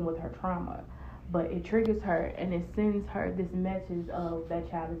dealing with her trauma, but it triggers her and it sends her this message of that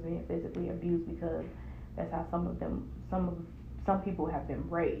child is being physically abused, because that's how some people have been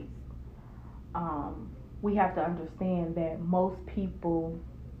raised. We have to understand that most people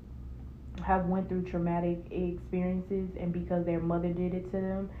have went through traumatic experiences, and because their mother did it to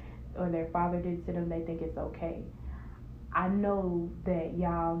them or their father did it to them, they think it's okay. I know that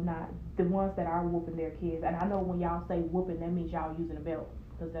y'all not the ones that are whooping their kids, and I know when y'all say whooping, that means y'all using a belt,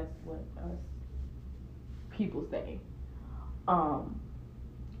 because that's what us people say.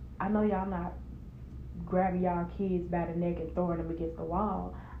 I know y'all not grabbing y'all kids by the neck and throwing them against the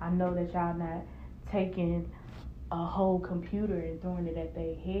wall. I know that y'all not taking a whole computer and throwing it at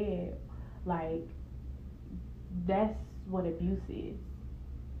their head. Like, that's what abuse is.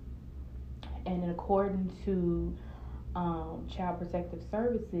 And according to Child Protective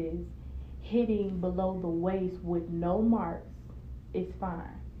Services, hitting below the waist with no marks is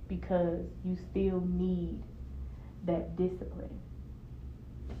fine, because you still need that discipline.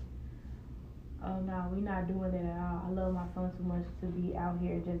 Oh no, we're not doing that at all. I love my son too much to be out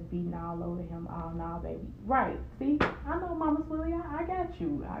here just beating all over him. Oh no, baby. Right. See, I know Mama Swilly, I got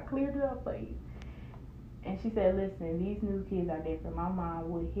you. I cleared it up for you. And she said, listen, these new kids are different. My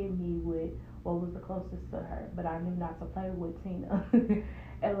mom would hit me with what was the closest to her, but I knew not to play with Tina.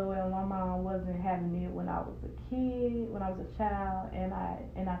 LOL, my mom wasn't having it when I was a kid, when I was a child, and I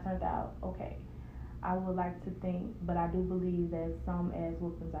turned out okay. I would like to think, but I do believe that some ass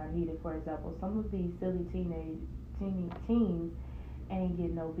whoopings are needed. For example, some of these silly teens ain't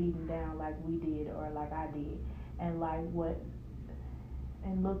getting no beating down like we did or like I did, and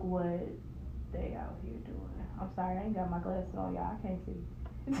look what they out here doing. I'm sorry, I ain't got my glasses on, y'all. I can't see.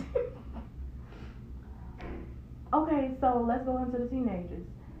 Okay, so let's go into the teenagers.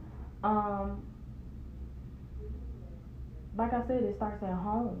 Like I said, it starts at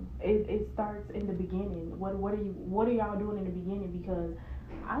home. It starts in the beginning. What are y'all doing in the beginning? Because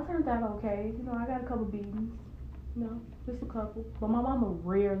I turned out okay. I got a couple beatings. Just a couple. But my mama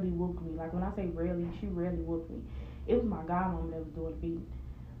rarely whooped me. Like, when I say rarely, she rarely whooped me. It was my godmama that was doing the beating.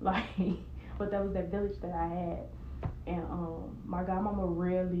 Like, but that was that village that I had. And my godmama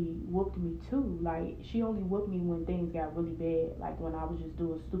rarely whooped me too. Like, she only whooped me when things got really bad, like when I was just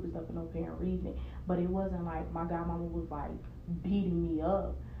doing stupid stuff for no apparent reason. But it wasn't like my godmama was like beating me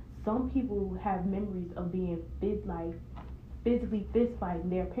up. Some people have memories of being physically fist fighting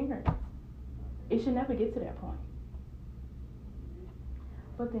their parents. It should never get to that point.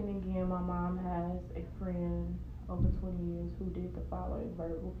 But then again, my mom has a friend over 20 years who did the following: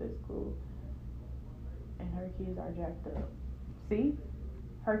 verbal, physical, and her kids are jacked up. See?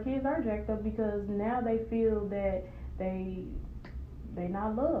 Her kids are jacked up because now they feel that they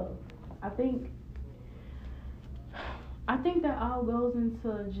not loved. I think that all goes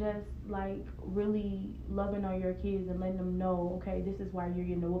into just like really loving on your kids and letting them know, okay, this is why you're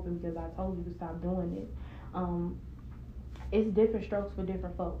getting a whooping, because I told you to stop doing it. It's different strokes for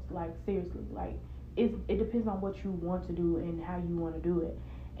different folks. Like, seriously, like it depends on what you want to do and how you want to do it.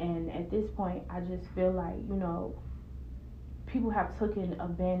 And at this point, I just feel like, people have taken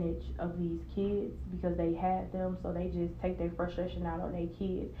advantage of these kids because they had them, so they just take their frustration out on their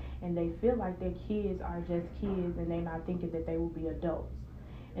kids, and they feel like their kids are just kids, and they're not thinking that they will be adults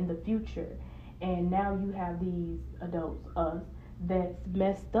in the future. And now you have these adults, us, that's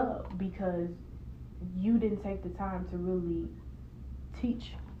messed up because you didn't take the time to really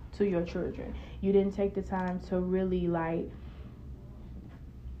teach to your children. You didn't take the time to really like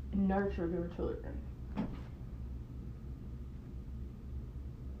nurture your children.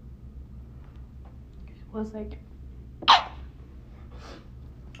 One second.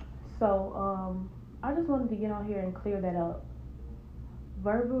 So, I just wanted to get on here and clear that up.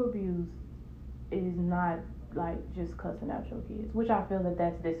 Verbal abuse is not like just cussing out your kids, which I feel that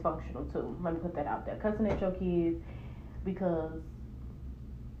that's dysfunctional too. Let me put that out there. Cussing at your kids because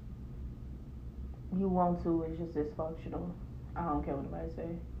you want to is just dysfunctional. I don't care what nobody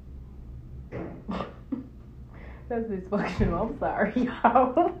say. That's dysfunctional. I'm sorry,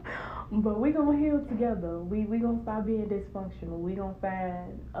 y'all. But we gonna heal together. We gonna stop being dysfunctional. We gonna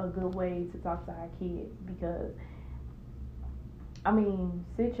find a good way to talk to our kids because, I mean,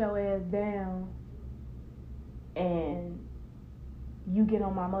 sit your ass down and you get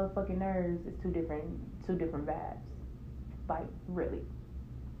on my motherfucking nerves. It's two different vibes. Like, really.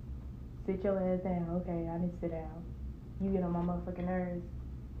 Sit your ass down. Okay, I need to sit down. You get on my motherfucking nerves.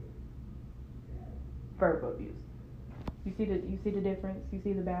 Verbal abuse. You see the difference? You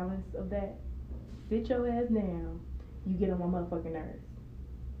see the balance of that? Sit your ass down. You get on my motherfucking nerves.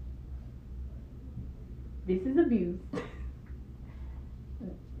 This is abuse.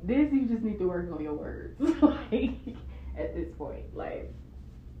 This, you just need to work on your words. Like, at this point. Like,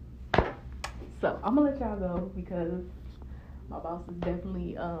 so I'm gonna let y'all go because my boss is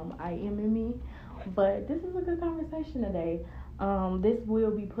definitely IMing me. But this is a good conversation today. This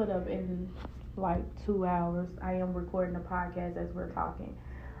will be put up in like 2 hours. I am recording a podcast as we're talking.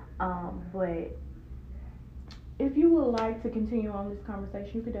 But if you would like to continue on this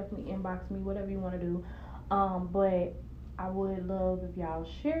conversation, you could definitely inbox me, whatever you want to do. But I would love if y'all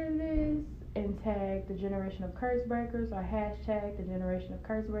share this and tag the Generation of Curse Breakers or hashtag the Generation of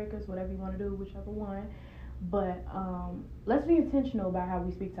Curse Breakers, whatever you want to do, whichever one. But let's be intentional about how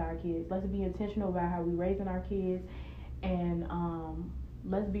we speak to our kids. Let's be intentional about how we raising our kids, and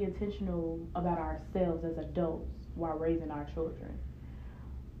let's be intentional about ourselves as adults while raising our children.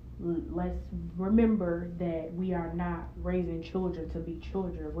 Let's remember that we are not raising children to be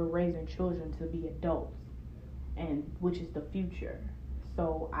children. We're raising children to be adults, and which is the future.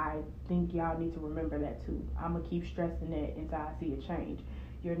 So I think y'all need to remember that too. I'm going to keep stressing that until I see a change.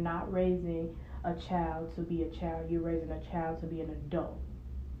 You're not raising a child to be a child. You're raising a child to be an adult.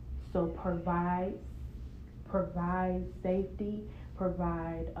 So provide safety,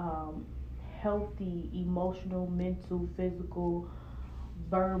 provide healthy, emotional, mental, physical,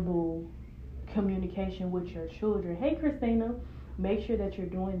 verbal communication with your children. Hey, Christina, make sure that you're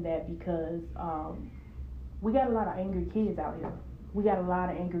doing that because we got a lot of angry kids out here.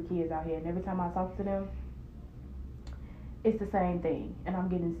 And every time I talk to them, it's the same thing, and I'm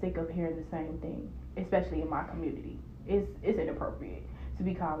getting sick of hearing the same thing, especially in my community. It's inappropriate to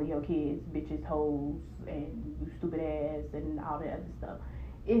be calling your kids bitches, hoes, and you stupid ass, and all that other stuff.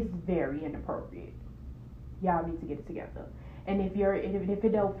 It's very inappropriate. Y'all need to get it together. And if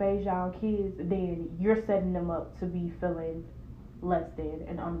it don't phase y'all kids, then you're setting them up to be feeling less than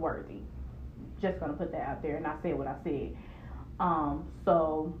and unworthy. Just gonna put that out there, and I said what I said.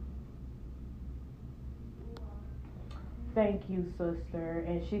 So thank you, sister.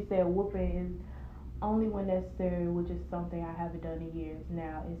 And she said whooping is only when necessary, which is something I haven't done in years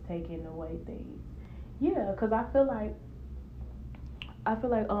now, is taking away things. Yeah, because I feel like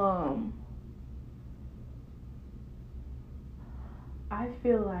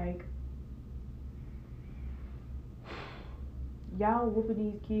y'all whooping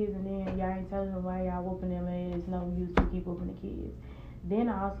these kids and then y'all ain't telling them why y'all whooping them, and it's no use to keep whooping the kids. Then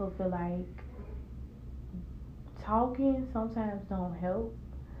I also feel like talking sometimes don't help,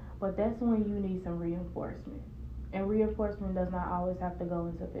 but that's when you need some reinforcement. And reinforcement does not always have to go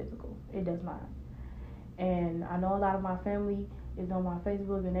into physical. It does not. And I know a lot of my family is on my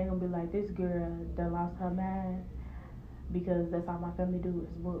Facebook, and they're going to be like, this girl done lost her mind, because that's all my family do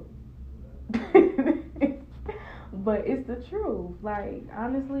is whoop. But it's the truth. Like,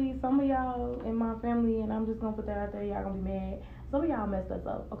 honestly, some of y'all in my family, and I'm just going to put that out there, y'all going to be mad. Some of y'all messed us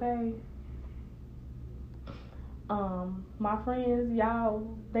up, okay? My friends, y'all,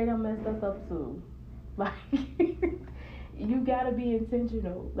 they done messed us up too. Like, you gotta be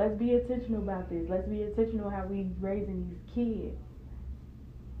intentional. Let's be intentional about this. Let's be intentional how we raising these kids.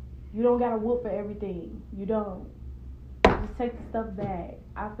 You don't gotta whoop for everything. You don't. Just take the stuff back.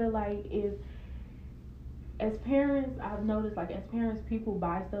 I feel like as parents, I've noticed, like, as parents, people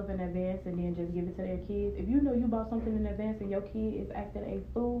buy stuff in advance and then just give it to their kids. If you know you bought something in advance and your kid is acting a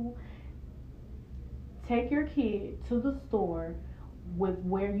fool, take your kid to the store with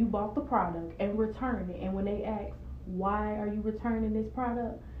where you bought the product and return it. And when they ask, why are you returning this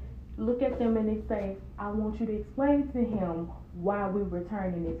product? Look at them and they say, I want you to explain to him why we're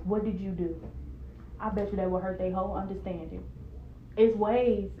returning this. What did you do? I bet you that will hurt their whole understanding. It's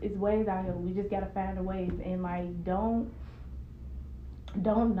ways out here. We just gotta find the ways. And like, don't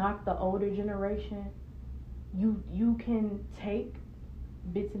knock the older generation. You can take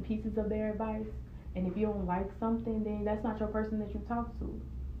bits and pieces of their advice, and if you don't like something, then that's not your person that you talk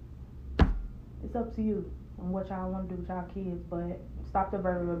to. It's up to you on what y'all want to do with y'all kids, but stop the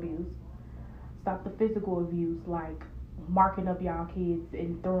verbal abuse. Stop the physical abuse, like marking up y'all kids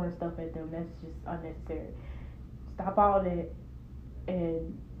and throwing stuff at them. That's just unnecessary. Stop all that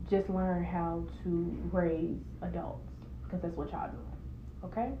and just learn how to raise adults, because that's what y'all doing.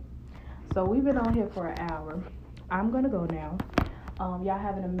 Okay? So we've been on here for an hour. I'm going to go now. Y'all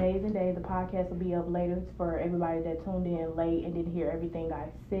have an amazing day. The podcast will be up later for everybody that tuned in late and didn't hear everything I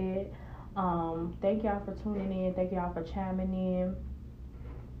said. Thank y'all for tuning in. Thank y'all for chiming in.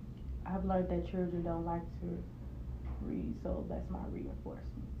 I've learned that children don't like to read, so that's my reinforcement.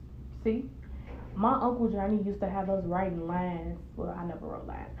 See? My Uncle Johnny used to have us writing lines. Well, I never wrote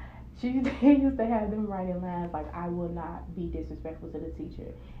lines. He used to have them writing lines like, I will not be disrespectful to the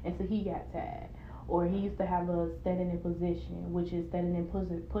teacher. And so he got tired. Or he used to have us standing in position, which is standing in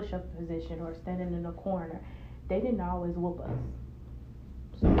push-up position or standing in a corner. They didn't always whoop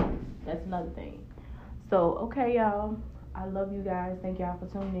us. So that's another thing. So, okay, y'all. I love you guys. Thank y'all for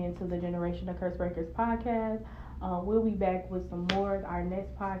tuning in to the Generation of Curse Breakers podcast. We'll be back with some more. Our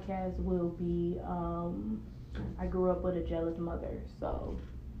next podcast will be, I grew up with a jealous mother. So,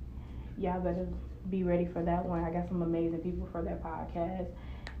 y'all better be ready for that one. I got some amazing people for that podcast.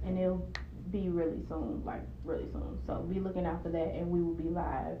 And it'll be really soon, like really soon. So be looking out for that, and we will be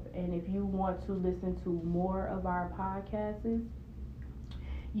live. And if you want to listen to more of our podcasts,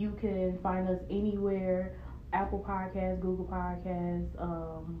 you can find us anywhere: Apple Podcasts, Google Podcasts,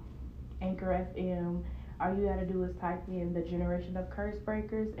 Anchor FM. All you gotta do is type in the Generation of Curse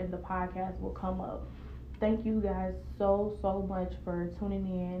Breakers and the podcast will come up. Thank you guys so much for tuning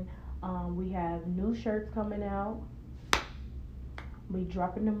in. We have new shirts coming out. We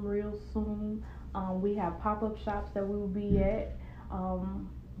dropping them real soon. We have pop-up shops that we will be at.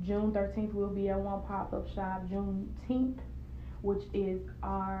 June 13th, we'll be at one pop-up shop. Juneteenth, which is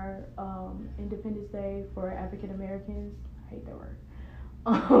our Independence Day for African Americans. I hate that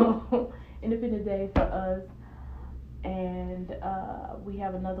word. Independence Day for us. And we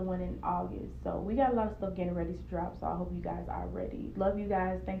have another one in August. So we got a lot of stuff getting ready to drop. So I hope you guys are ready. Love you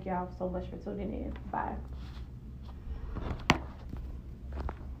guys. Thank y'all so much for tuning in. Bye.